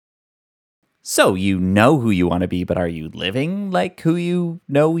So you know who you want to be, but are you living like who you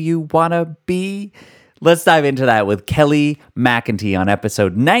know you want to be? Let's dive into that with Kelly McIntee on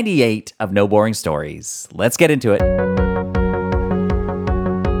episode 98 of No Boring Stories. Let's get into it.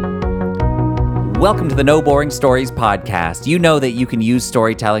 Welcome to the No Boring Stories podcast. You know that you can use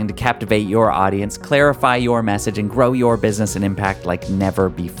storytelling to captivate your audience, clarify your message, and grow your business and impact like never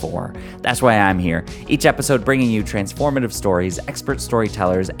before. That's why I'm here. Each episode bringing you transformative stories, expert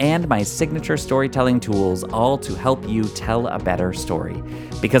storytellers, and my signature storytelling tools, all to help you tell a better story.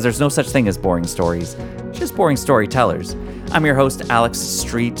 Because there's no such thing as boring stories, just boring storytellers. I'm your host, Alex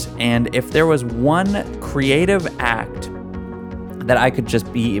Street, and if there was one creative act that I could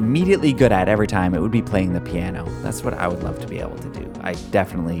just be immediately good at every time, it would be playing the piano. That's what I would love to be able to do. I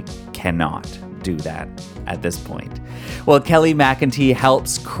definitely cannot do that at this point. Well, Kelly McIntee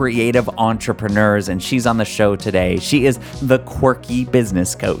helps creative entrepreneurs, and she's on the show today. She is the quirky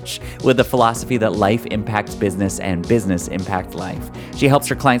business coach with the philosophy that life impacts business and business impact life. She helps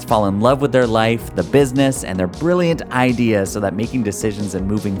her clients fall in love with their life, the business, and their brilliant ideas so that making decisions and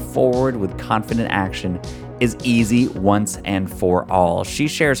moving forward with confident action is easy once and for all. She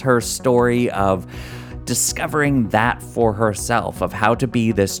shares her story of discovering that for herself, of how to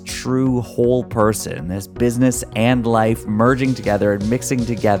be this true whole person, this business and life merging together and mixing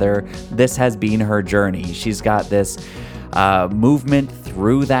together. This has been her journey. She's got this movement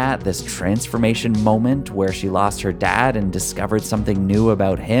through that, this transformation moment where she lost her dad and discovered something new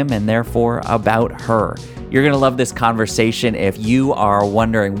about him and therefore about her. You're going to love this conversation if you are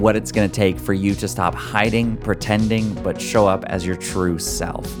wondering what it's going to take for you to stop hiding, pretending, but show up as your true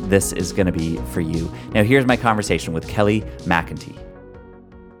self. This is going to be for you. Now, here's my conversation with Kelly McIntee.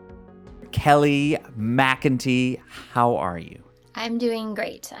 Kelly McIntee, how are you? I'm doing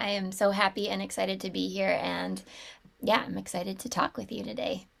great. I am so happy and excited to be here. And yeah, I'm excited to talk with you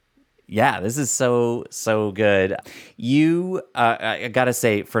today. Yeah, this is so good. You, I gotta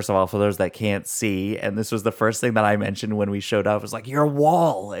say, first of all, for those that can't see, and this was the first thing that I mentioned when we showed up, was like your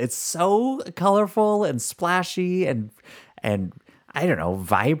wall. It's so colorful and splashy and I don't know,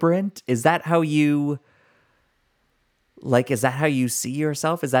 vibrant. Is that how you see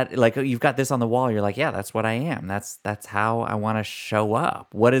yourself? Is that like you've got this on the wall? You're like, yeah, that's what I am. That's how I want to show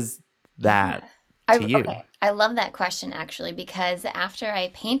up. What is that to you? Okay. I love that question actually, because after I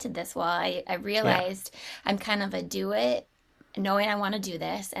painted this wall, I realized I'm kind of a do it, knowing I want to do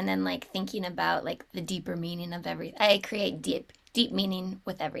this, and then like thinking about like the deeper meaning of everything. I create deep meaning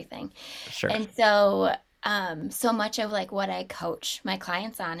with everything. Sure. And so so much of like what I coach my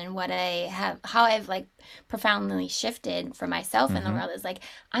clients on and what I have, how I've like profoundly shifted for myself in the world is like,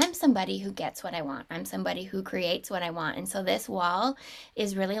 I'm somebody who gets what I want. I'm somebody who creates what I want. And so this wall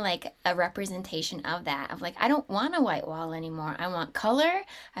is really like a representation of that, of like, I don't want a white wall anymore. I want color.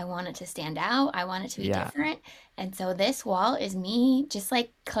 I want it to stand out. I want it to be different. And so this wall is me just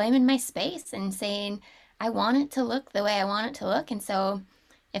like claiming my space and saying, I want it to look the way I want it to look. And so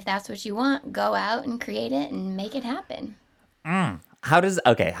if that's what you want, go out and create it and make it happen.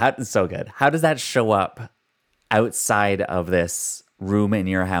 So good. How does that show up outside of this room in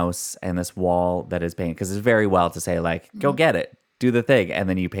your house and this wall that is painted? Because it's very well to say like, go get it, do the thing. And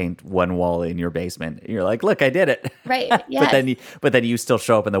then you paint one wall in your basement. You're like, look, I did it. Right. Yes. but then you still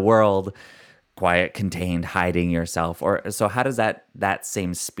show up in the world, quiet, contained, hiding yourself. So how does that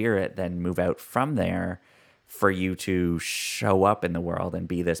same spirit then move out from there for you to show up in the world and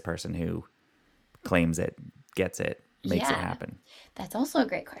be this person who claims it, gets it, makes it happen? That's also a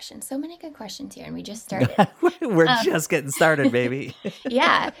great question. So many good questions here, and we just started. We're just getting started, baby.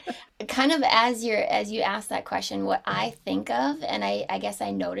 Yeah. Kind of as you ask that question, what I think of, and I guess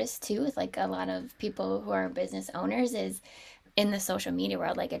I noticed too with like a lot of people who are business owners, is in the social media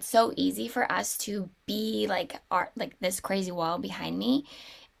world, like it's so easy for us to be like this crazy wall behind me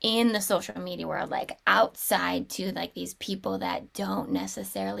in the social media world, like outside to like these people that don't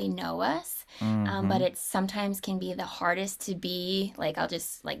necessarily know us. But it sometimes can be the hardest to be like, I'll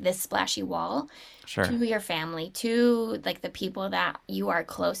just like this splashy wall to your family, to like the people that you are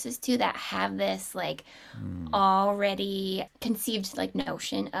closest to that have this like already conceived like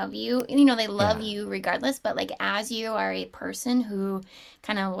notion of you. You know, they love you regardless, but like as you are a person who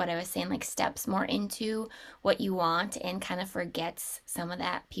kind of what I was saying, like steps more into what you want and kind of forgets some of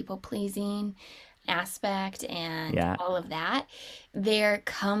that people pleasing aspect and all of that, there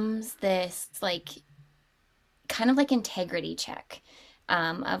comes this like kind of like integrity check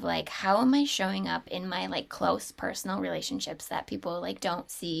of like, how am I showing up in my like close personal relationships that people like don't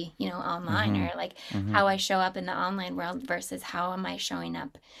see, you know, online, or like how I show up in the online world versus how am I showing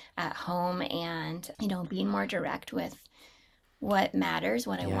up at home, and, you know, being more direct with what matters,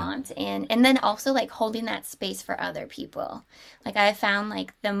 what I Yeah. want, and then also like holding that space for other people. Like I found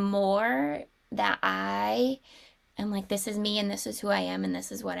like the more that I am like this is me and this is who I am and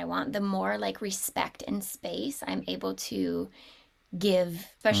this is what I want, the more like respect and space I'm able to give,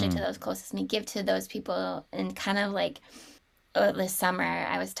 especially to Mm. those closest to me, give to those people. And kind of like this summer,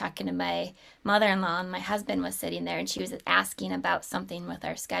 I was talking to my mother-in-law, and my husband was sitting there, and she was asking about something with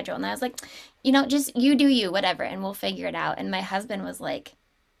our schedule. And I was like, just you do you, whatever, and we'll figure it out. And my husband was like,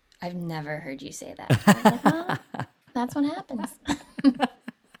 I've never heard you say that. I was like, well, that's what happens.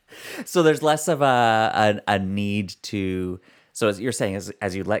 So there's less of a need to. So as you're saying,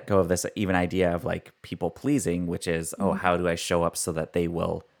 as you let go of this even idea of like people pleasing, which is, oh, Mhm, how do I show up so that they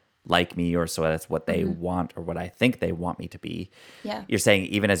will like me, or so that's what they mhm. want or what I think they want me to be. Yeah. You're saying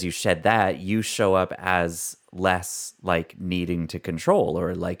even as you shed that, you show up as less like needing to control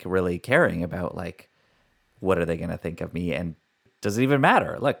or like really caring about like what are they going to think of me, and does it even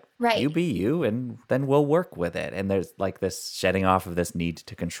matter? Look, Right. you be you, and then we'll work with it. And there's like this shedding off of this need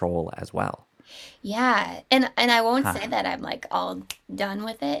to control as well. Yeah. And I won't Huh. say that I'm like all done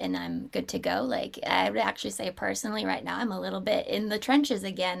with it and I'm good to go. Like I would actually say personally right now I'm a little bit in the trenches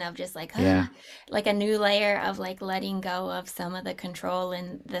again of just like Yeah. like a new layer of like letting go of some of the control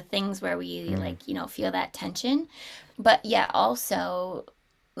and the things where we Mm. like, feel that tension. But yeah, also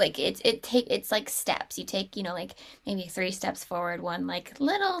like it's like steps. You take, like maybe 3 steps forward, one like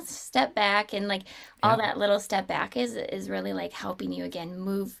little step back, and like all Yeah. that little step back is really like helping you again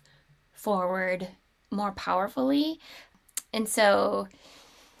move forward more powerfully. And so,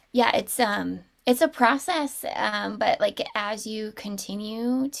 yeah, it's a process, but like as you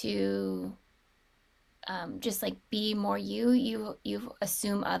continue to just like be more you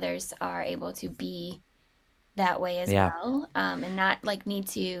assume others are able to be that way as Yeah. well, and not like need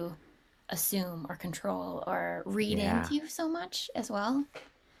to assume or control or read Yeah. into so much as well.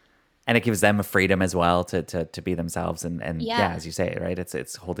 And it gives them a freedom as well to be themselves, and yeah, Yeah. as you say, right,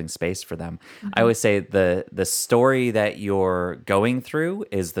 it's holding space for them. I Hmm. always say the story that you're going through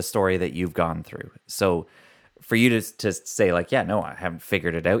is the story that you've gone through. So for you to say like, yeah, no, I haven't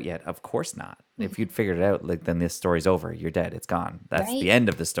figured it out yet, of course not. If you'd Hmm. figured it out, like, then this story's over, you're dead, it's gone. That's Right. the end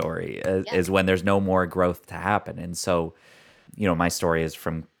of the story, Yeah. is when there's no more growth to happen. And so, my story is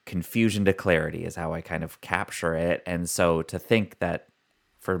from confusion to clarity is how I kind of capture it. And so to think that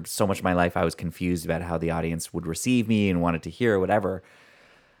for so much of my life I was confused about how the audience would receive me and wanted to hear whatever,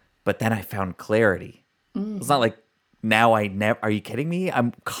 but then I found clarity. It's not Hmm. like now I never, are you kidding me?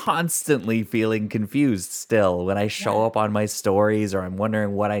 I'm constantly feeling confused still when I show Yeah. up on my stories, or I'm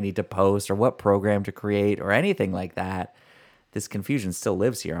wondering what I need to post or what program to create or anything like that. This confusion still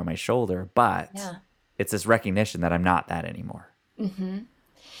lives here on my shoulder, but Yeah. it's this recognition that I'm not that anymore. Hmm.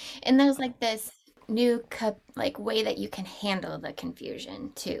 And there's like this new like way that you can handle the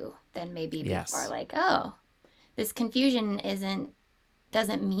confusion too than maybe before. Yes. Like, oh, this confusion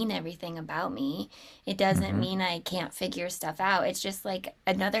doesn't mean everything about me. It doesn't Hmm. mean I can't figure stuff out. It's just like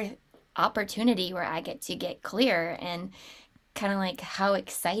another opportunity where I get to get clear, and kind of like how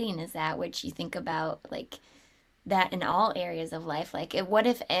exciting is that? Which you think about like that in all areas of life. Like, what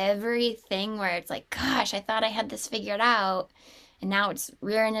if everything where it's like, gosh, I thought I had this figured out, and now it's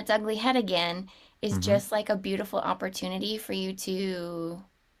rearing its ugly head again, is Hmm. just like a beautiful opportunity for you to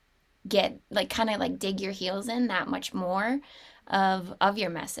get like kind of like dig your heels in that much more of your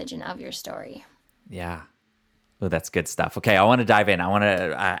message and of your story. Yeah. Oh, that's good stuff. Okay, I want to dive in. I want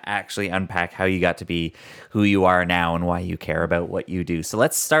to actually unpack how you got to be who you are now and why you care about what you do. So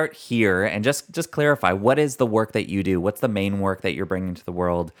let's start here and just clarify, what is the work that you do? What's the main work that you're bringing to the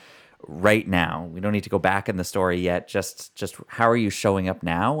world right now? We don't need to go back in the story yet. Just how are you showing up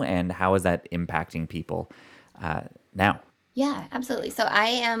now, and how is that impacting people now? Yeah, absolutely. So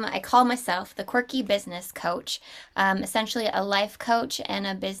I call myself the quirky business coach, essentially a life coach and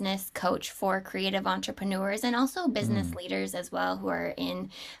a business coach for creative entrepreneurs and also business Mm, leaders as well who are in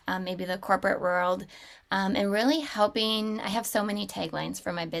maybe the corporate world, and really helping. I have so many taglines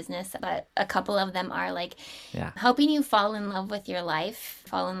for my business, but a couple of them are like yeah. helping you fall in love with your life,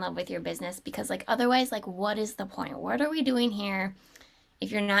 fall in love with your business, because like otherwise, like what is the point? What are we doing here?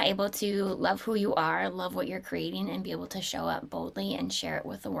 If you're not able to love who you are, love what you're creating, and be able to show up boldly and share it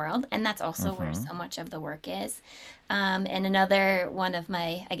with the world. And that's also where Hmm. so much of the work is. And another one of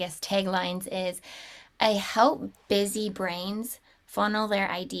my, I guess, taglines is I help busy brains funnel their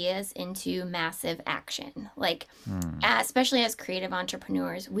ideas into massive action. Like, Mm, especially as creative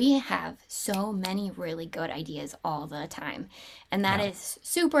entrepreneurs, we have so many really good ideas all the time. And that yeah. is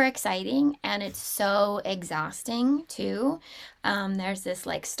super exciting and it's so exhausting too. There's this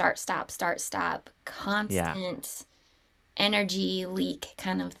like start, stop, Yeah. constant energy leak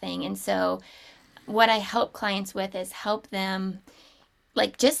kind of thing. And so what I help clients with is help them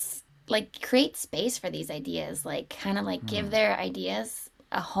like just like create space for these ideas, like kind of like give their ideas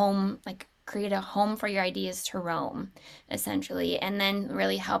a home, like create a home for your ideas to roam, essentially, and then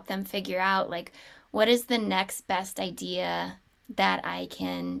really help them figure out like what is the next best idea that I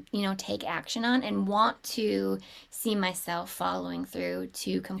can, take action on and want to see myself following through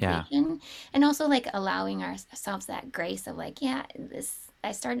to Yeah. completion. And also like allowing ourselves that grace of like, yeah, this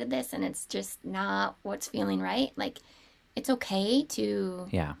I started this and it's just not what's feeling right. Like it's okay to,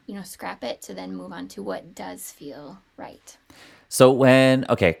 Yeah. scrap it to then move on to what does feel right. So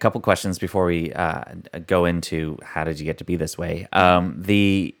okay, a couple questions before we go into how did you get to be this way.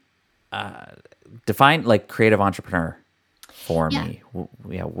 The define like creative entrepreneur for Yeah, me.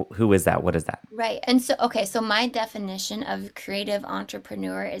 Yeah, who is that? What is that? right. And so, okay, so my definition of creative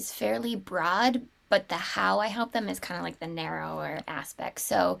entrepreneur is fairly broad, but the how I help them is kind of like the narrower aspect.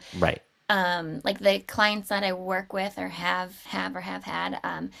 So, Right. like the clients that I work with or have had,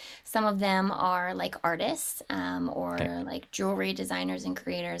 some of them are like artists, Okay. or like jewelry designers and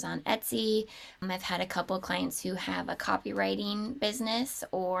creators on Etsy. I've had a couple of clients who have a copywriting business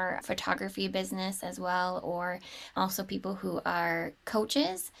or photography business as well, or also people who are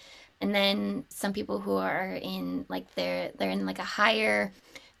coaches. And then some people who are in like they're in like a higher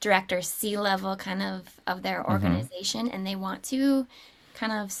director C level kind of their Mm-hmm. organization, and they want to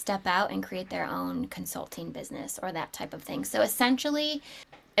kind of step out and create their own consulting business or that type of thing. So essentially,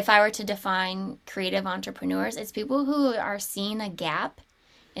 if I were to define creative entrepreneurs, it's people who are seeing a gap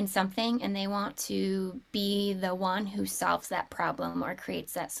in something and they want to be the one who solves that problem or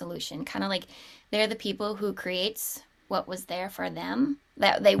creates that solution. Kind of like they're the people who creates what was there for them,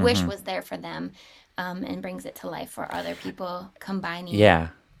 that they wish Mm-hmm. was there for them, and brings it to life for other people, combining Yeah.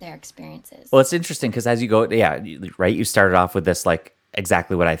 their experiences. Well, it's interesting because as you go, yeah, right. You started off with this like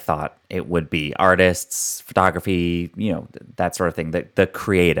exactly what I thought it would be: artists, photography, that sort of thing. The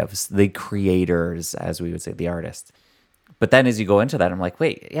creatives, the creators, as we would say, the artists. But then as you go into that, I'm like,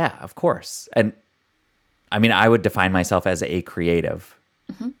 wait, yeah, of course. And I mean, I would define myself as a creative,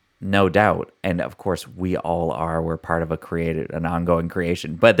 Hmm. no doubt. And of course, we all are. We're part of an ongoing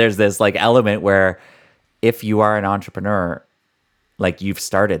creation. But there's this like element where if you are an entrepreneur, like you've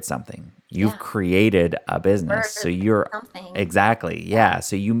started something, you've Yeah, created a business. So birth you're something. exactly, Yeah. yeah.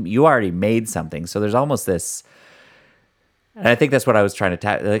 So you already made something. So there's almost this, and I think that's what I was trying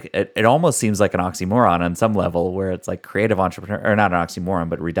to like. It almost seems like an oxymoron on some level, where it's like creative entrepreneur, or not an oxymoron,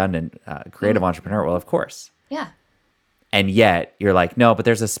 but redundant. Creative Mm. entrepreneur. Well, of course, Yeah. and yet you're like, no, but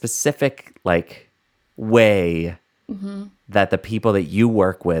there's a specific like way Hmm. that the people that you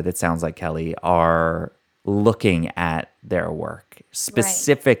work with, it sounds like Kelly, are looking at their work Right.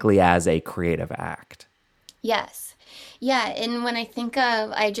 specifically as a creative act. Yes. Yeah. And when I think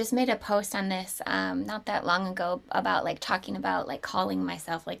of, I just made a post on this not that long ago about like talking about like calling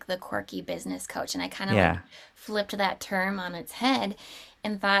myself like the quirky business coach. And I kind of like Yeah. flipped that term on its head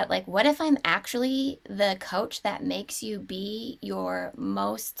and thought, like, what if I'm actually the coach that makes you be your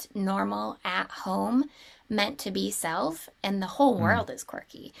most normal at home, meant to be self, and the whole Mm. world is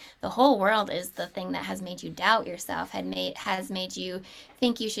quirky. The whole world is the thing that has made you doubt yourself, has made you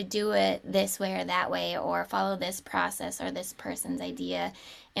think you should do it this way or that way or follow this process or this person's idea.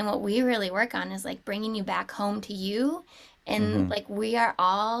 And what we really work on is like bringing you back home to you. And Hmm. like we are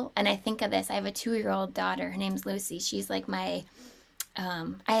all, and I think of this, I have a 2-year-old daughter. Her name's Lucy. She's like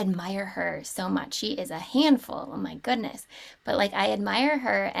I admire her so much. She is a handful. Oh my goodness. But like I admire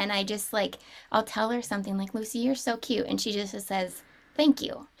her and I just like I'll tell her something like, Lucy, you're so cute. And she just says, thank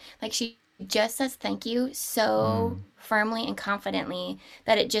you. Like she just says thank you so Mm. firmly and confidently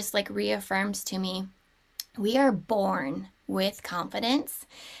that it just like reaffirms to me we are born with confidence.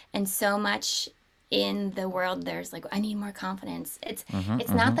 And so much in the world there's like I need more confidence. Hmm.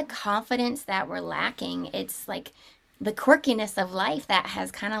 It's not Hmm. the confidence that we're lacking. It's like the quirkiness of life that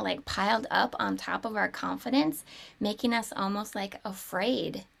has kind of like piled up on top of our confidence, making us almost like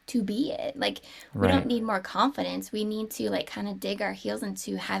afraid to be it. Like we don't Right. need more confidence. We need to like kind of dig our heels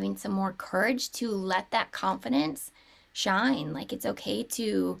into having some more courage to let that confidence shine. Like it's okay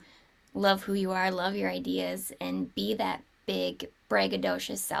to love who you are, love your ideas, and be that big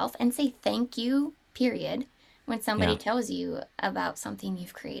braggadocious self and say thank you, period, when somebody Yeah. tells you about something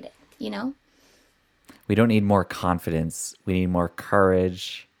you've created, you know? We don't need more confidence. We need more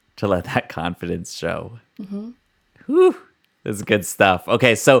courage to let that confidence show. Hmm. Whew. This is good stuff.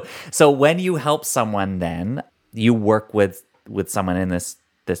 Okay, so when you help someone, then you work with someone in this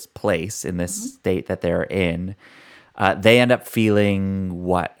place, in this Hmm. state that they're in. They end up feeling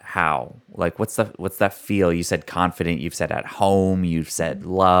what? How? Like, what's that feel? You said confident. You've said at home. You've said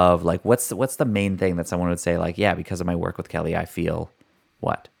love. Like, what's the main thing that someone would say? Like, yeah, because of my work with Kelly, I feel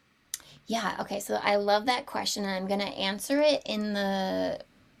what? Yeah, okay, so I love that question, and I'm going to answer it in the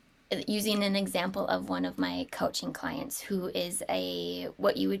using an example of one of my coaching clients who is a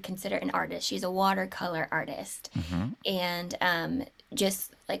what you would consider an artist. She's a watercolor artist. Mm-hmm. And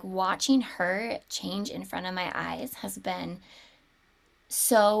just like watching her change in front of my eyes has been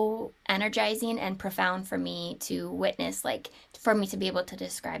so energizing and profound for me to witness, like for me to be able to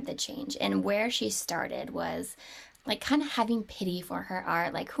describe the change. And where she started was like kind of having pity for her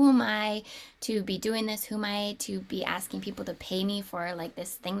art. Like, who am I to be doing this? Who am I to be asking people to pay me for like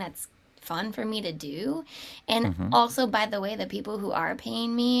this thing that's fun for me to do? And Mm-hmm. also, by the way, the people who are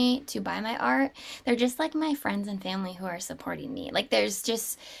paying me to buy my art, they're just like my friends and family who are supporting me. Like, there's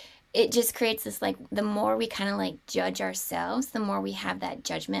just, it just creates this like the more we kind of like judge ourselves, the more we have that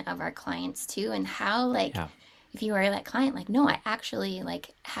judgment of our clients too. And how like Yeah. if you are that client, like, no, I actually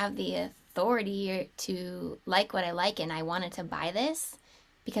like have the authority to like what I like, and I wanted to buy this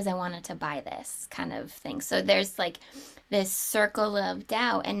because I wanted to buy this kind of thing. So there's like this circle of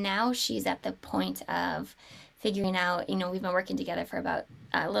doubt, and now she's at the point of figuring out, we've been working together for about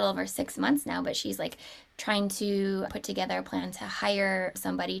a little over 6 months now, but she's like trying to put together a plan to hire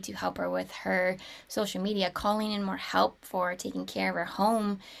somebody to help her with her social media, calling in more help for taking care of her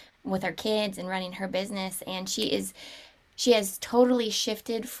home with her kids and running her business. And she has totally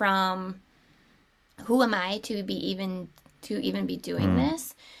shifted from who am I to even be doing Mm.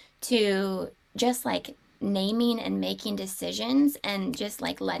 this to just like naming and making decisions and just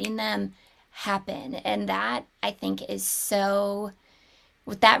like letting them happen. And that I think is so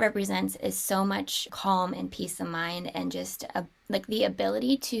what that represents is so much calm and peace of mind, and just like the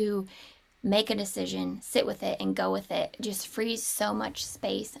ability to make a decision, sit with it, and go with it just frees so much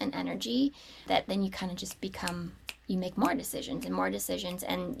space and energy that then you kind of just become, you make more decisions,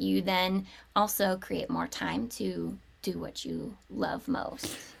 and you then also create more time to do what you love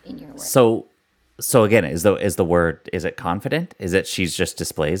most in your work. So, so again, is the word, is it confident? Is it she's just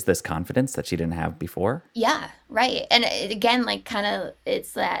displays this confidence that she didn't have before? Yeah, right. And again, like kind of,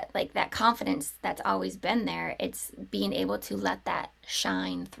 it's that like that confidence that's always been there. It's being able to let that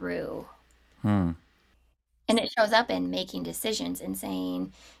shine through. Hmm. And it shows up in making decisions and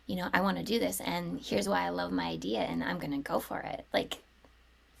saying, I want to do this, and here's why I love my idea, and I'm going to go for it. Like,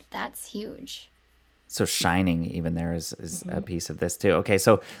 that's huge. So shining even there is a Hmm. piece of this too. Okay,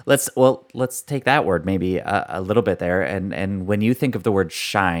 so let's take that word maybe a little bit there. And when you think of the word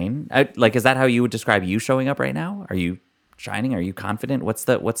shine, like is that how you would describe you showing up right now? Are you shining? Are you confident? What's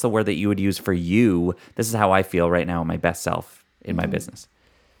the word that you would use for you? This is how I feel right now, my best self in my Hmm. business.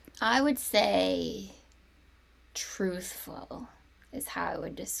 I would say truthful is how I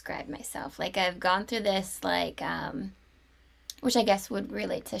would describe myself. Like, I've gone through this, like, which I guess would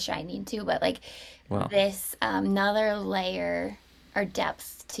relate to shining too, but like Well, this another layer or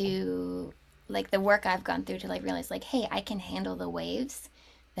depth to like the work I've gone through to like realize like, hey, I can handle the waves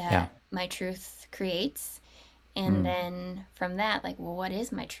yeah. that my truth creates. And Mm. then from that, like, well, what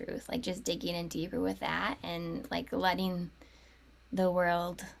is my truth? Like, just digging in deeper with that and like letting the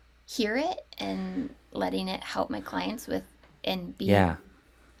world hear it and letting it help my clients with and being Yeah.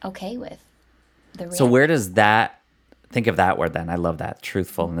 okay with the So reality. where does that think of that word then? I love that.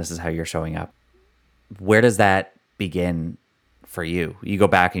 Truthful, and this is how you're showing up. Where does that begin for you? You go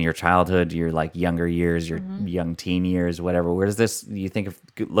back in your childhood, your like younger years, your Mm-hmm. young teen years, whatever. Where does this, you think of,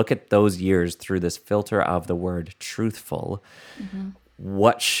 look at those years through this filter of the word truthful? Mm-hmm.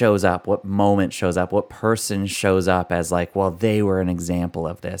 What shows up? What moment shows up? What person shows up as like, well, they were an example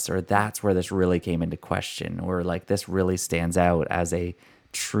of this, or that's where this really came into question, or like this really stands out as a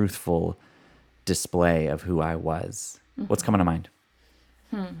truthful display of who I was? What's coming to mind?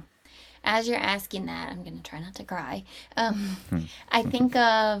 Hmm. As you're asking that, I'm gonna try not to cry. Um, Hmm. I think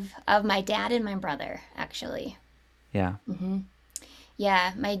of my dad and my brother actually. Yeah. Hmm.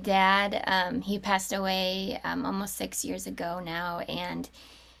 Yeah, my dad, he passed away almost 6 years ago now, and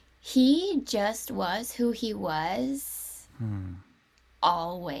he just was who he was Hmm.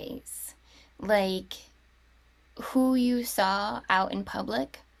 always. Like, who you saw out in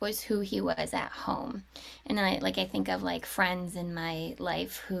public was who he was at home. And I think of like friends in my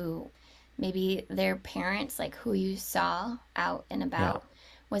life who maybe their parents, like who you saw out and Yeah. about,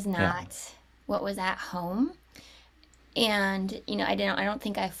 was Yeah. not what was at home. And I don't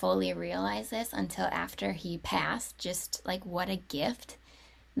think I fully realized this until after he passed, just like what a gift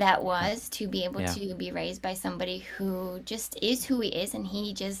that Yeah. was to be able Yeah. to be raised by somebody who just is who he is, and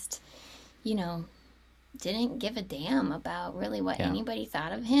he just, you know didn't give a damn about really what Yeah. anybody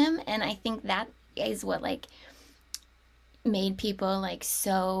thought of him. And I think that is what like made people like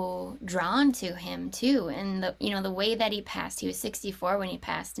so drawn to him too. And the, you know, the way that he passed, he was 64 when he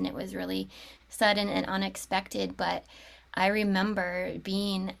passed, and it was really sudden and unexpected. But I remember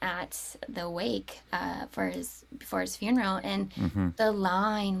being at the wake for his funeral, and Mm-hmm. the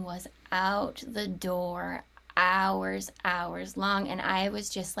line was out the door, hours long, and I was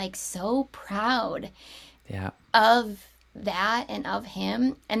just like so proud Yeah. of that and of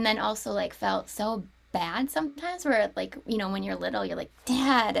him. And then also like felt so bad sometimes where like, you know, when you're little, you're like,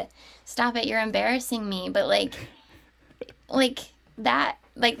 Dad, stop it, you're embarrassing me. But like that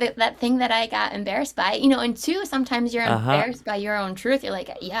like that thing that I got embarrassed by, you know, and two, sometimes you're Uh-huh. embarrassed by your own truth. You're like,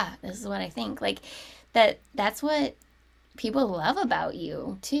 yeah, this is what I think. Like that's what people love about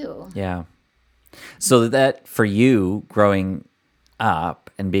you too. Yeah. So that for you growing up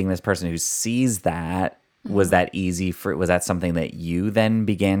and being this person who sees that, was Hmm. that easy was that something that you then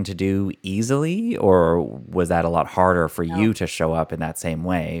began to do easily, or was that a lot harder for No. you to show up in that same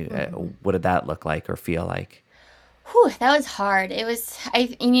way? Hmm. What did that look like or feel like? Whew, that was hard. It was,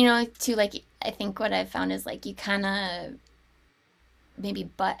 and, you know, too, like, I think what I found is like you kind of maybe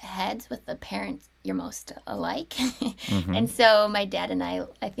butt heads with the parents you're most alike. Mm-hmm. And so my dad and I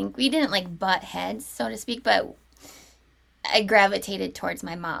think we didn't like butt heads, so to speak, but I gravitated towards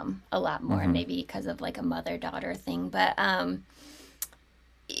my mom a lot more, Mm-hmm. maybe because of like a mother-daughter thing. But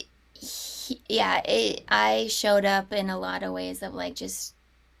yeah, I showed up in a lot of ways of like just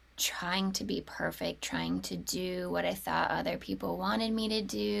trying to be perfect, trying to do what I thought other people wanted me to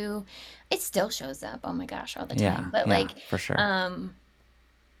do. It still shows up, oh my gosh, all the time. Yeah. But Yeah, like, for sure. um,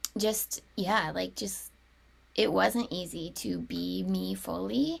 just yeah, like just it wasn't easy to be me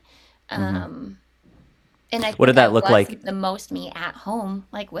fully. Mm-hmm. Um, and I What did think I that look was like? the most me at home,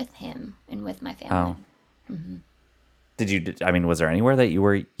 like with him and with my Oh, family. Hmm. I mean, was there anywhere that you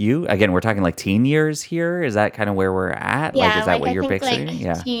were you? Again, we're talking like teen years here. Is that kind of where we're at? Like, Yeah, is that like what I you're think like picturing?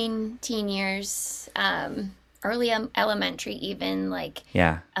 Yeah. teen years, early elementary even like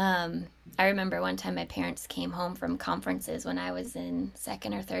Yeah. um I remember one time my parents came home from conferences when I was in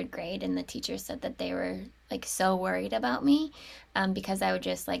second or third grade, and the teacher said that they were like so worried about me because I would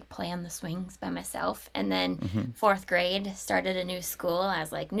just like play on the swings by myself. And then Mm-hmm. fourth grade started a new school. I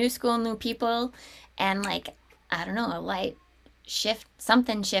was like, new school, new people, and like I don't know, a light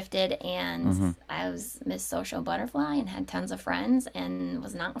something shifted, and Mm-hmm. I was Miss Social Butterfly and had tons of friends and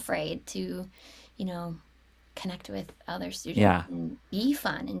was not afraid to, you know, connect with other students Yeah. and be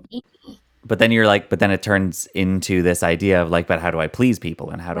fun and be me. But then you're like, but then it turns into this idea of like, but how do I please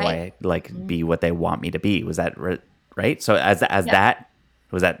people and how do Right. I like Mhm. be what they want me to be? Was that right? So as Yep. that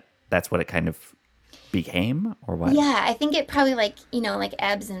was that's what it kind of became, or what? Yeah, I think it probably like, you know, like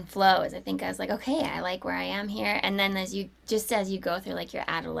ebbs and flows. I think I was like, okay, I like where I am here. And then as you go through like your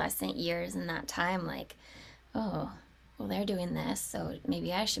adolescent years and that time, like, oh, well, they're doing this, so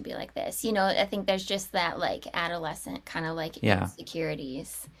maybe I should be like this. You know, I think there's just that like adolescent kind of like Yeah.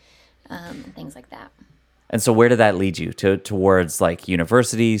 insecurities, and things like that. And so where did that lead you towards like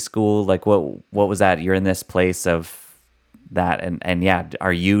university, school? Like what was that? You're in this place of that, and yeah,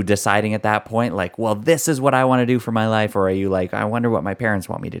 are you deciding at that point like, well, this is what I want to do for my life, or are you like, I wonder what my parents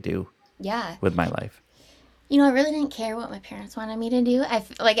want me to do Yeah. with my life? You know, I really didn't care what my parents wanted me to do.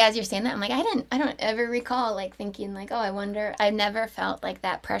 Like as you're saying that, I'm like, I don't ever recall like thinking like, oh, I wonder. I never felt like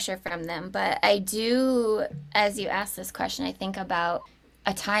that pressure from them. But I do, as you ask this question, I think about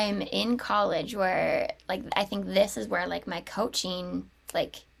a time in college where like I think this is where like my coaching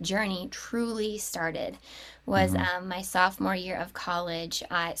like journey truly started was Mm-hmm. my sophomore year of college.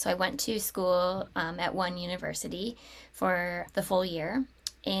 I went to school at one university for the full year,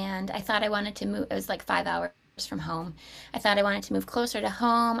 and I thought I wanted to move. It was like 5 hours from home. I thought I wanted to move closer to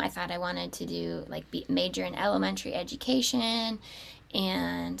home. I thought I wanted to do like major in elementary education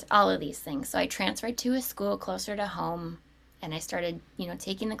and all of these things. So I transferred to a school closer to home, and I started, you know,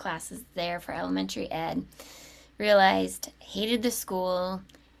 taking the classes there for elementary ed. Realized hated the school,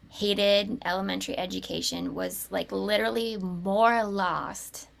 hated elementary education, was like literally more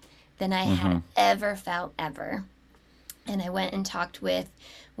lost than I had Mm-hmm. ever felt ever. And I went and talked with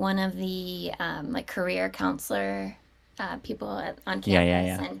one of the like career counselor people on Yeah,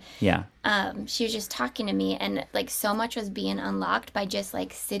 yeah, campus, yeah. and Yeah. she was just talking to me, and like so much was being unlocked by just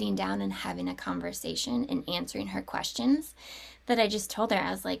like sitting down and having a conversation and answering her questions, that I just told her,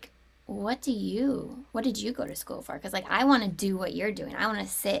 I was like, what did you go to school for? Because like I want to do what you're doing. I want to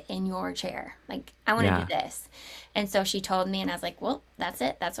sit in your chair. Like I want to do Yeah. this. And so she told me, and I was like, well, that's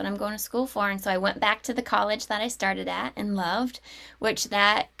it. That's what I'm going to school for. And so I went back to the college that I started at and loved, which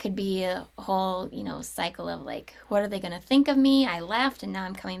that could be a whole, cycle of like, what are they going to think of me? I left and now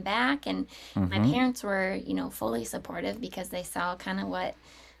I'm coming back. And my Mm-hmm. parents were, fully supportive because they saw kind of what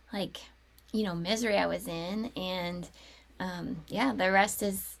like, misery I was in. And yeah, the rest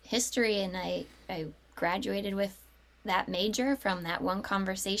is history. And I graduated with that major from that one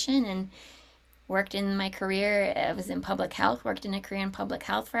conversation and worked in my career. I was in public health, worked in a career in public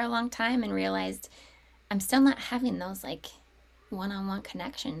health for a long time and realized I'm still not having those like one-on-one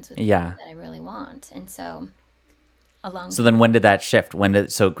connections with people Yeah. that I really want. And so along So then when did that shift?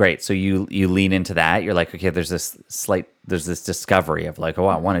 So great. So you lean into that. You're like, okay, there's this discovery of like, oh,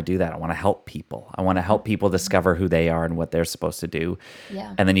 I want to do that. I want to help people. I want to help people discover who they are and what they're supposed to do.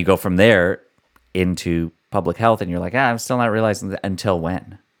 yeah. And then you go from there into public health and you're like, I'm still not realizing that until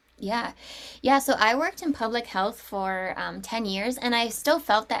when? Yeah. Yeah. So I worked in public health for 10 years and I still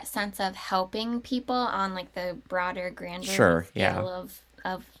felt that sense of helping people on like the broader, grander Sure. scale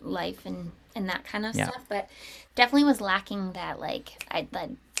Yeah. of life and that kind of Yeah. stuff. But definitely was lacking that that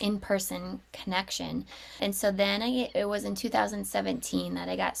in-person connection. And so then it was in 2017 that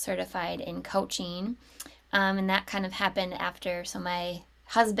I got certified in coaching. And that kind of happened after, so my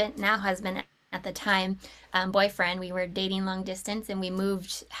now husband at the time, boyfriend, we were dating long distance and we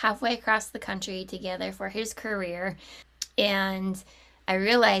moved halfway across the country together for his career. And I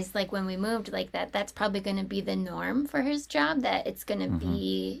realized like when we moved like that's probably going to be the norm for his job, that it's going to Mm-hmm.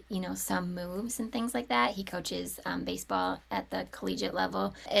 be, some moves and things like that. He coaches baseball at the collegiate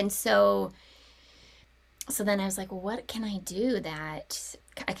level. And so then I was like, well, what can I do that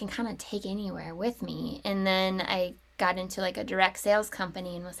I can kind of take anywhere with me? And then I got into like a direct sales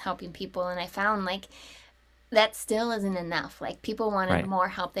company and was helping people. And I found like that still isn't enough. Like people wanted Right. more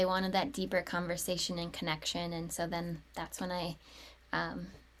help. They wanted that deeper conversation and connection. And so then that's when I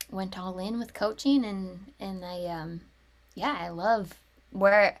went all in with coaching. And yeah, I love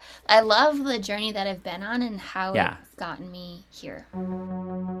the journey that I've been on and how Yeah. it's gotten me here.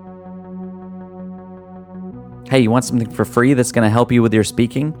 Hey, you want something for free that's going to help you with your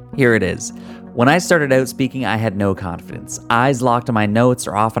speaking? Here it is. When I started out speaking, I had no confidence. Eyes locked on my notes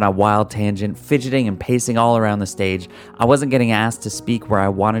or off on a wild tangent, fidgeting and pacing all around the stage. I wasn't getting asked to speak where I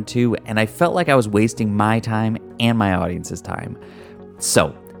wanted to, and I felt like I was wasting my time and my audience's time.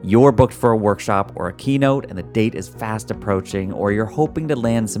 So, you're booked for a workshop or a keynote and the date is fast approaching, or you're hoping to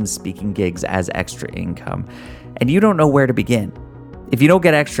land some speaking gigs as extra income, and you don't know where to begin. If you don't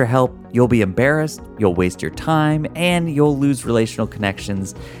get extra help, you'll be embarrassed, you'll waste your time, and you'll lose relational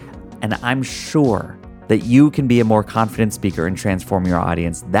connections. And I'm sure that you can be a more confident speaker and transform your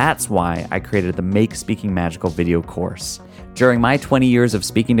audience. That's why I created the Make Speaking Magical video course. During my 20 years of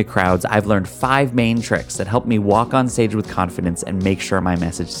speaking to crowds, I've learned 5 main tricks that help me walk on stage with confidence and make sure my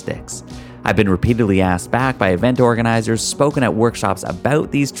message sticks. I've been repeatedly asked back by event organizers, spoken at workshops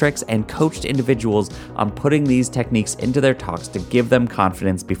about these tricks, and coached individuals on putting these techniques into their talks to give them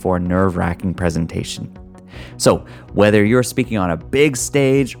confidence before a nerve-wracking presentation. So, whether you're speaking on a big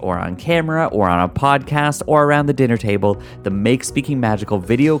stage or on camera or on a podcast or around the dinner table, the Make Speaking Magical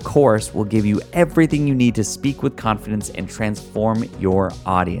video course will give you everything you need to speak with confidence and transform your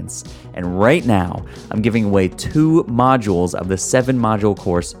audience. And right now, I'm giving away 2 modules of the 7-module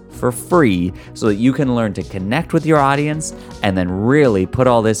course for free so that you can learn to connect with your audience and then really put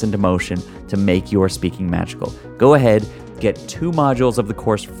all this into motion to make your speaking magical. Go ahead, get 2 modules of the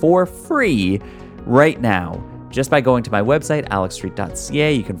course for free right now, just by going to my website,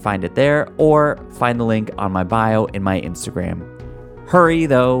 alexstreet.ca. You can find it there, or find the link on my bio in my Instagram. Hurry,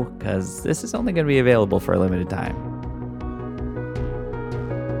 though, because this is only going to be available for a limited time.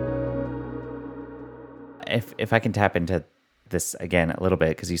 If I can tap into this again a little bit,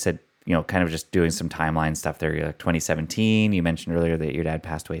 because you said, kind of just doing some timeline stuff there. You're like 2017. You mentioned earlier that your dad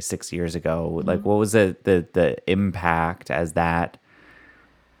passed away 6 years ago. Mm-hmm. Like, what was the impact as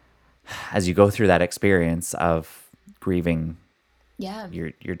you go through that experience of grieving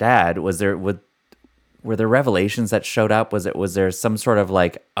your dad? Were there revelations that showed up? Was there some sort of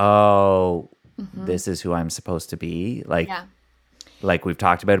like, this is who I'm supposed to be? Like we've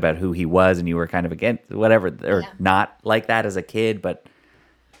talked about who he was, and you were kind of against whatever, or not like that as a kid, but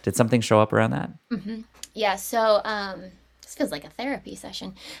did something show up around that? Mm-hmm. Yeah. So this feels like a therapy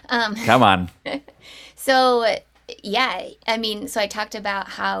session. Come on. So Yeah, I mean, so I talked about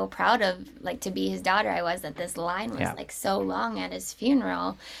how proud of like to be his daughter I was that this line was Yeah. like so long at his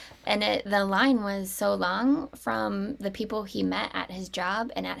funeral. And the line was so long from the people he met at his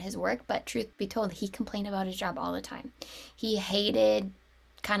job and at his work, but truth be told, he complained about his job all the time. He hated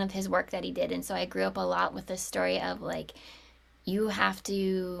kind of his work that he did. And so I grew up a lot with this story of like you have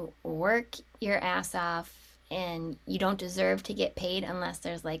to work your ass off and you don't deserve to get paid unless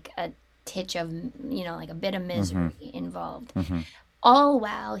there's like a titch of, like a bit of Mm-hmm. misery involved. Mm-hmm. All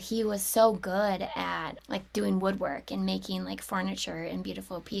while he was so good at like doing woodwork and making like furniture and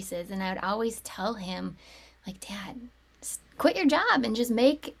beautiful pieces. And I would always tell him, like, Dad, quit your job and just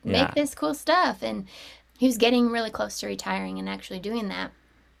make Yeah. this cool stuff. And he was getting really close to retiring and actually doing that.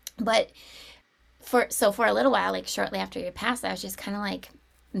 But for a little while, like shortly after he passed, I was just kind of like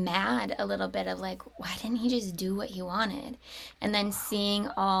mad a little bit of like, why didn't he just do what he wanted? And then seeing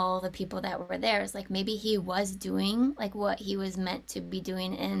all the people that were there, it's like maybe he was doing like what he was meant to be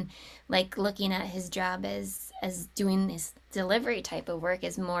doing, and like looking at his job as doing this delivery type of work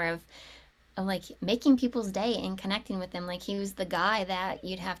is more of like making people's day and connecting with them. Like he was the guy that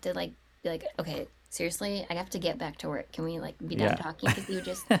you'd have to like be like, okay, seriously, I have to get back to work. Can we like be done Yeah. talking? Because you would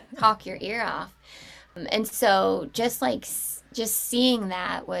just talk your ear off. And so just like just seeing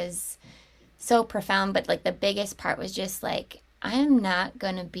that was so profound. But like the biggest part was just like, I'm not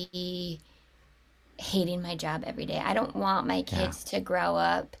gonna be hating my job every day. I don't want my Yeah. kids to grow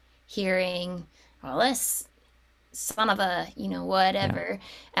up hearing, well, this son of a, Yeah. whatever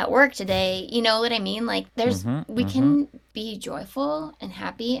at work today. You know what I mean? Like Mm-hmm. we Mm-hmm. can be joyful and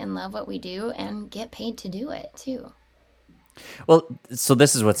happy and love what we do and get paid to do it too. Well, so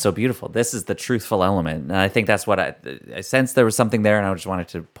this is what's so beautiful. This is the truthful element, and I think that's what I sensed there was something there, and I just wanted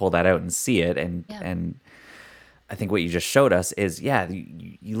to pull that out and see it. And Yeah. and I think what you just showed us is, yeah,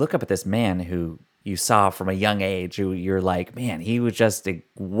 you look up at this man who you saw from a young age, who you're like, man, he was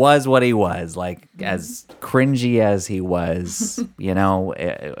what he was, like Mhm. as cringy as he was,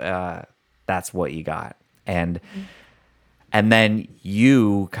 that's what you got, and then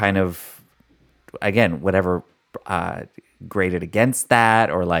you kind of, again, whatever graded against that,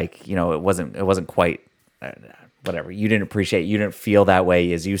 or like, it wasn't quite whatever, you didn't feel that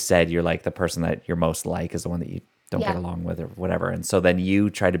way. As you said, you're like the person that you're most like is the one that you don't get Yeah. along with or whatever, and so then you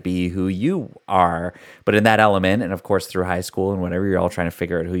try to be who you are, but in that element, and of course through high school and whatever, you're all trying to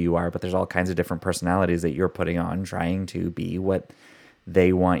figure out who you are, but there's all kinds of different personalities that you're putting on, trying to be what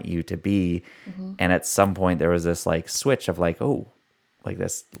they want you to be. Hmm. And at some point there was this like switch of like, oh, like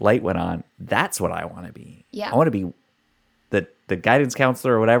this light went on. That's what I want to be. I Yeah. want to be the guidance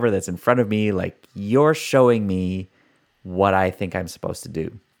counselor or whatever that's in front of me. Like, you're showing me what I think I'm supposed to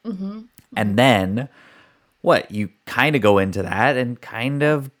do. Hmm. And Hmm. then what? You kind of go into that and kind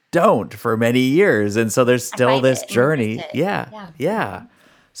of don't for many years. And so there's I still find this it and resist journey. it. Yeah. Yeah. Yeah.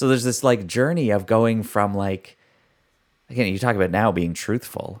 So there's this like journey of going from like, again, you talk about now being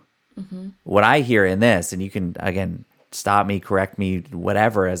truthful. Hmm. What I hear in this, and you can, again, stop me, correct me,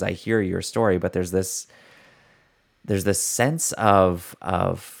 whatever, as I hear your story, but there's this sense of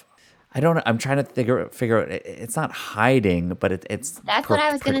I don't know, I'm trying to figure out, it's not hiding, but it's That's what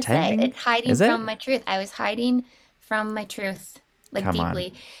I was gonna say. pretending. It's hiding Is from it? my truth. I was hiding from my truth, like Come on.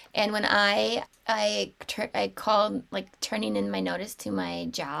 deeply. And when I called like turning in my notice to my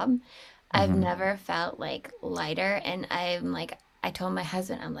job, I've Hmm. never felt like lighter. And I'm like, I told my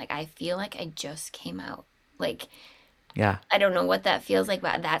husband, I'm like, I feel like I just came out. Like Yeah. I don't know what that feels like,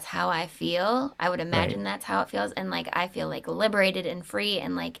 but that's how I feel. I would Right. imagine that's how it feels. And like, I feel like liberated and free.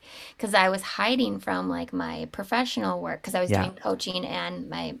 And like, because I was hiding from like my professional work, because I was Yeah. doing coaching and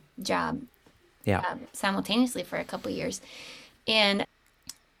my job Yeah. simultaneously for a couple years. And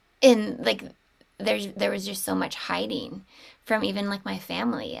in like, there was just so much hiding from even like my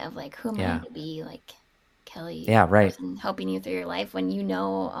family of like, who am I Yeah. to be like Kelly, Yeah. Right. person helping you through your life when you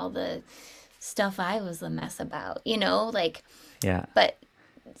know all the stuff I was a mess about, like. Yeah. But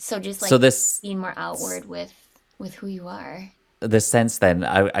so just So like this being more outward with who you are. this sense then,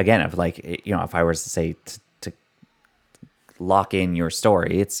 again, of like, if I was to say to lock in your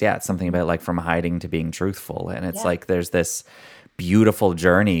story, it's something Mhm. about like from hiding to being truthful, and it's Yeah. like there's this beautiful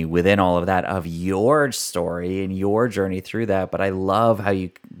journey within all of that of your story and your journey through that. But I love how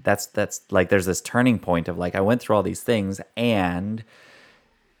that's like there's this turning point of like, I went through all these things, and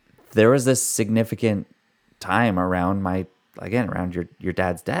there was this significant time around around your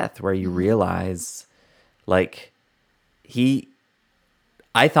dad's death, where you Hmm. realize like he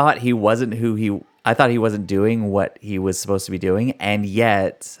I thought he wasn't I thought he wasn't doing what he was supposed to be doing, and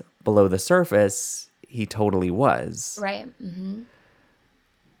yet below the surface he totally was. Right. Hmm.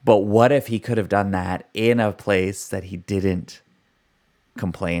 But what if he could have done that in a place that he didn't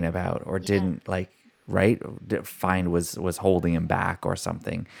complain about or Yeah. didn't like, right? Find was holding him back or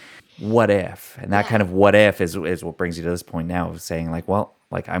something. What if? And that Yeah. kind of what if is what brings you to this point now of saying like, well,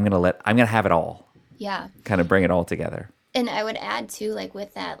 like I'm gonna have it all. Yeah. Kind of bring it all together. And I would add too, like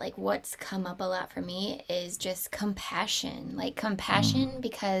with that, like what's come up a lot for me is just compassion. Like compassion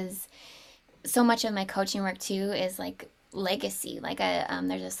because so much of my coaching work too is like legacy.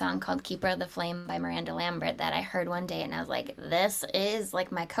 There's a song called "Keeper of the Flame" by Miranda Lambert that I heard one day, and I was like, this is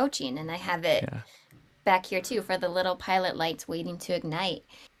like my coaching, and I have it Yeah. back here too for the little pilot lights waiting to ignite.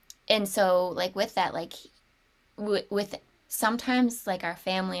 And so, like with that, like with sometimes like our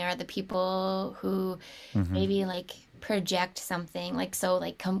family are the people who Mm-hmm. maybe like project something like so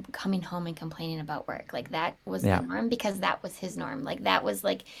like coming home and complaining about work like that was the Yeah. norm because that was his norm like that was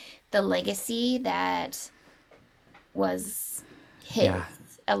like the legacy that was his Yeah.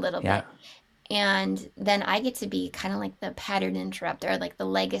 a little Yeah. bit and then I get to be kind of like the pattern interrupt or like the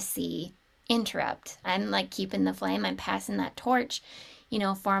legacy interrupt. I'm like keeping the flame, I'm passing that torch,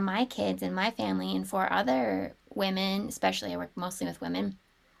 for my kids and my family and for other women, especially I work mostly with women,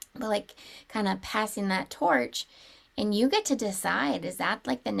 but like kind of passing that torch. And you get to decide, is that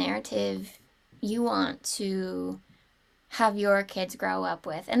like the narrative you want to have your kids grow up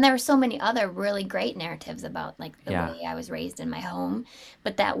with? And there were so many other really great narratives about like the Yeah. way I was raised in my home,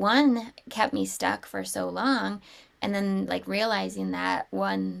 but that one kept me stuck for so long. And then like realizing that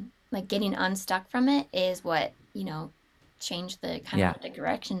one, like getting unstuck from it is what, changed the kind of Yeah. like the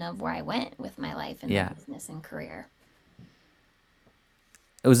direction of where I went with my life and my Yeah. business and career.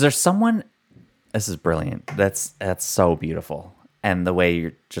 Was there someone? This is brilliant. That's so beautiful. And the way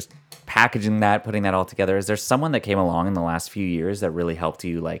you're just packaging that, putting that all together. Is there someone that came along in the last few years that really helped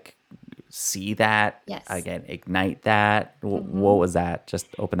you like see that Yes. again, ignite that? Hmm. What was that? Just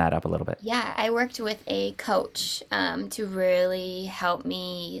open that up a little bit. Yeah, I worked with a coach to really help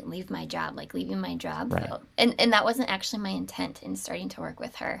me leave my job. Like leaving my job Right. felt, and that wasn't actually my intent in starting to work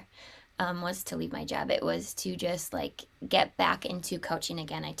with her, was to leave my job. It was to just like get back into coaching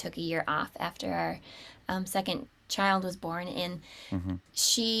again. I took a year off after our second child was born, and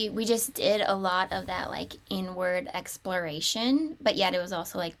Mm-hmm. we just did a lot of that like inward exploration, but yet it was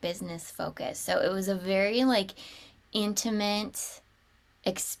also like business focused. So it was a very like intimate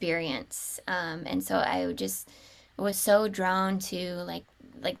experience. And so I just was so drawn to like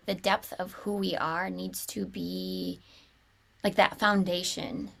the depth of who we are needs to be like that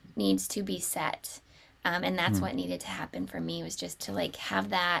foundation needs to be set. And that's what needed to happen for me was just to like have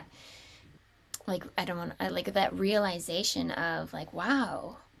that like I don't want like that realization of like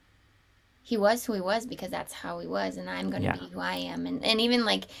wow he was who he was because that's how he was and I'm going to Yeah. be who I am and even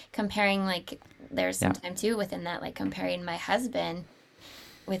like comparing like there's some Yeah. time too within that like comparing my husband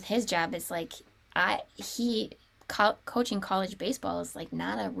with his job is like I he coaching college baseball is like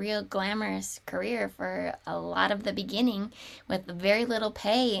not a real glamorous career for a lot of the beginning with very little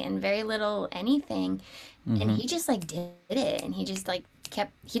pay and very little anything and Mm-hmm. he just like did it and he just like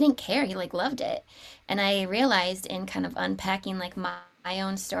kept he didn't care he like loved it and I realized in kind of unpacking like my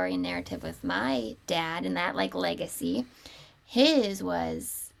own story and narrative with my dad and that like legacy his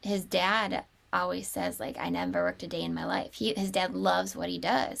dad always says like I never worked a day in my life. His dad loves what he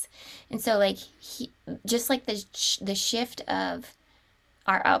does. And so like he just like the shift of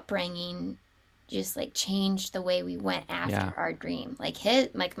our upbringing just like changed the way we went Yeah. after our dream.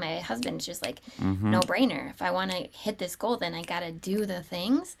 Like my husband's just like Mm-hmm. no brainer. If I want to hit this goal, then I got to do the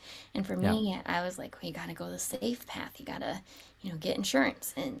things. And for Yeah. me, I was like, well, you got to go the safe path. You got to, get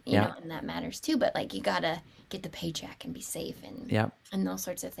insurance and Yeah. and that matters too, but like you got to get the paycheck and be safe Yeah. and those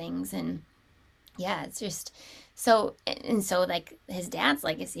sorts of things and yeah, it's just so like his dad's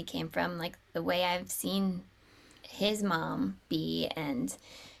legacy came from like the way I've seen his mom be and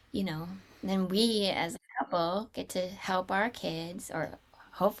you know, then we as a couple get to help our kids or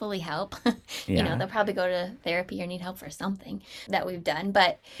hopefully help. Yeah. They'll probably go to therapy or need help for something that we've done,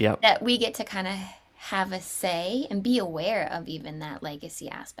 but Yep. that we get to kind of have a say and be aware of even that legacy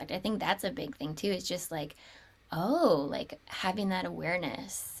aspect. I think that's a big thing too. It's just like, oh, like having that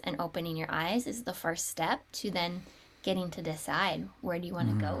awareness and opening your eyes is the first step to then getting to decide where do you want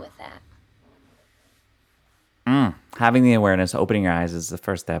to go with that. Having the awareness, opening your eyes is the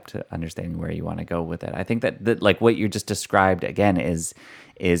first step to understanding where you want to go with it. I think that like what you just described again is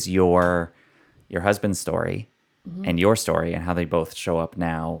your husband's story Hmm. and your story and how they both show up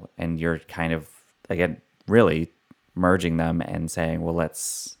now and you're kind of again really merging them and saying, well,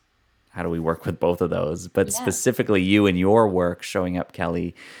 let's how do we work with both of those? But Yeah. specifically you and your work showing up,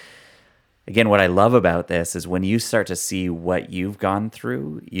 Kelly, again, what I love about this is when you start to see what you've gone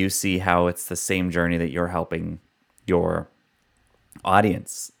through, you see how it's the same journey that you're helping your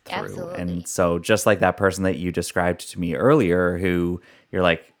audience through. Absolutely. And so just like that person that you described to me earlier, who you're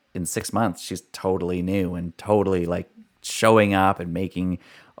like, in 6 months, she's totally new and totally like showing up and making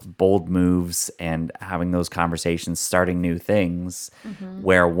bold moves and having those conversations, starting new things,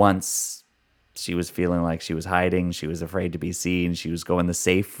 where once she was feeling like she was hiding, she was afraid to be seen, she was going the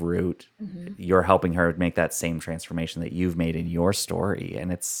safe route. You're helping her make that same transformation that you've made in your story.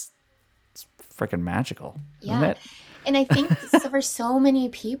 And it's freaking magical, isn't it? And I think for so many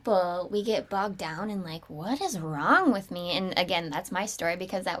people, we get bogged down in like, what is wrong with me? And again, that's my story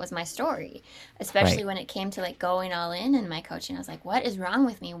because that was my story, especially when it came to like going all in my coaching. I was like, what is wrong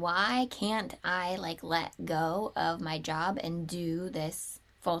with me? Why can't I like let go of my job and do this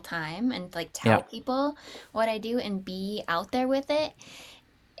full time and like tell people what I do and be out there with it?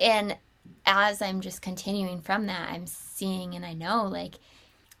 And as I'm just continuing from that, I'm seeing and I know like,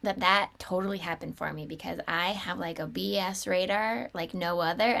 that totally happened for me because I have like a BS radar like no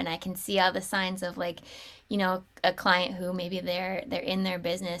other, and I can see all the signs of like, you know, a client who maybe they're in their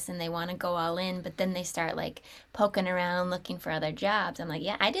business and they want to go all in, but then they start like poking around looking for other jobs. I'm like,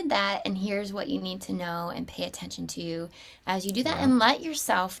 yeah, I did that, and here's what you need to know and pay attention to as you do that, and let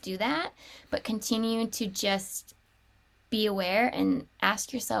yourself do that, but continue to just be aware and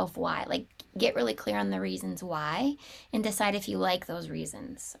ask yourself why. Like, get really clear on the reasons why and decide if you like those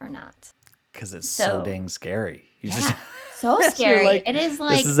reasons or not. Because it's so dang scary. So scary. Like, it is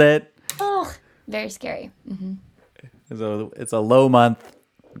like, this is it. Oh, very scary. So it's a low month.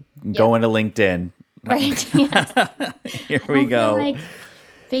 Going to LinkedIn. Right. Yes. Here we go. Like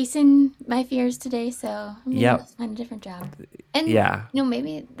facing my fears today, so I'm gonna find a different job. And you know,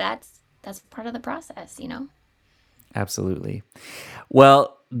 maybe that's part of the process, you know. Absolutely.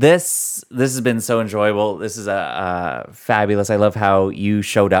 Well, this has been so enjoyable. This is a fabulous. I love how you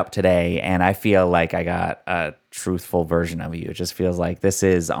showed up today, and I feel like I got a truthful version of you. It just feels like this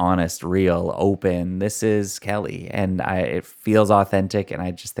is honest, real, open. This is Kelly, and it feels authentic, and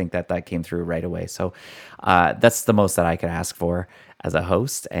I just think that came through right away. So that's the most that I could ask for as a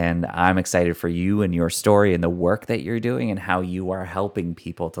host, and I'm excited for you and your story and the work that you're doing and how you are helping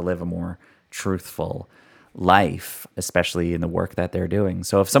people to live a more truthful life, especially in the work that they're doing.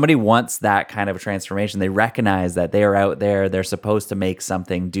 So if somebody wants that kind of a transformation, they recognize that they are out there, they're supposed to make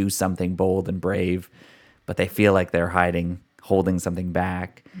something, do something bold and brave, but they feel like they're hiding, holding something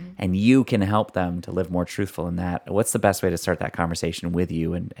back, and you can help them to live more truthful in that. What's the best way to start that conversation with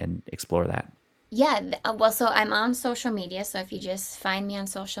you and explore that? Yeah, well, so I'm on social media. So if you just find me on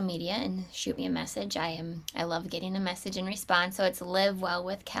social media and shoot me a message, I love getting a message and response. So it's Live Well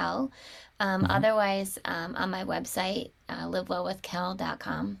with Kel. Otherwise, on my website,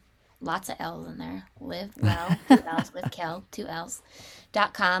 livewellwithkel.com. Lots of L's in there. Live Well, 2 L's with Kel, 2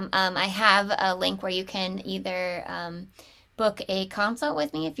 L's.com. I have a link where you can either book a consult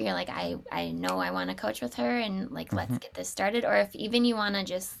with me if you're like, I know I want to coach with her and like, let's get this started. Or if even you want to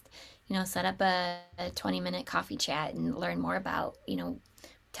just, you know, set up a 20-minute coffee chat and learn more about, you know,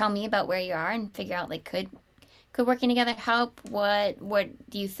 tell me about where you are and figure out like, could working together help? What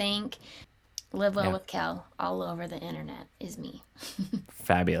do you think? Live Well with Kel all over the internet is me.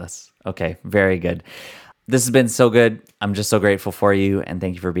 Fabulous. Okay, very good. This has been so good. I'm just so grateful for you, and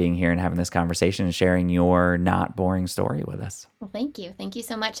thank you for being here and having this conversation and sharing your not boring story with us. Well, thank you. Thank you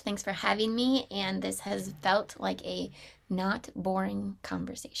so much. Thanks for having me, and this has felt like a not boring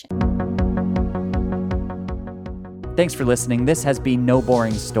conversation. Thanks for listening. This has been No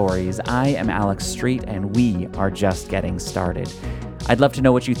Boring Stories. I am Alex Street, and we are just getting started. I'd love to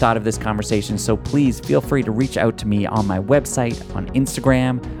know what you thought of this conversation, so please feel free to reach out to me on my website, on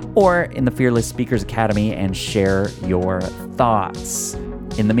Instagram, or in the Fearless Speakers Academy and share your thoughts.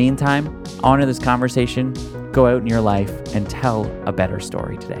 In the meantime, honor this conversation, go out in your life, and tell a better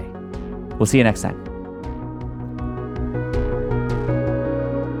story today. We'll see you next time.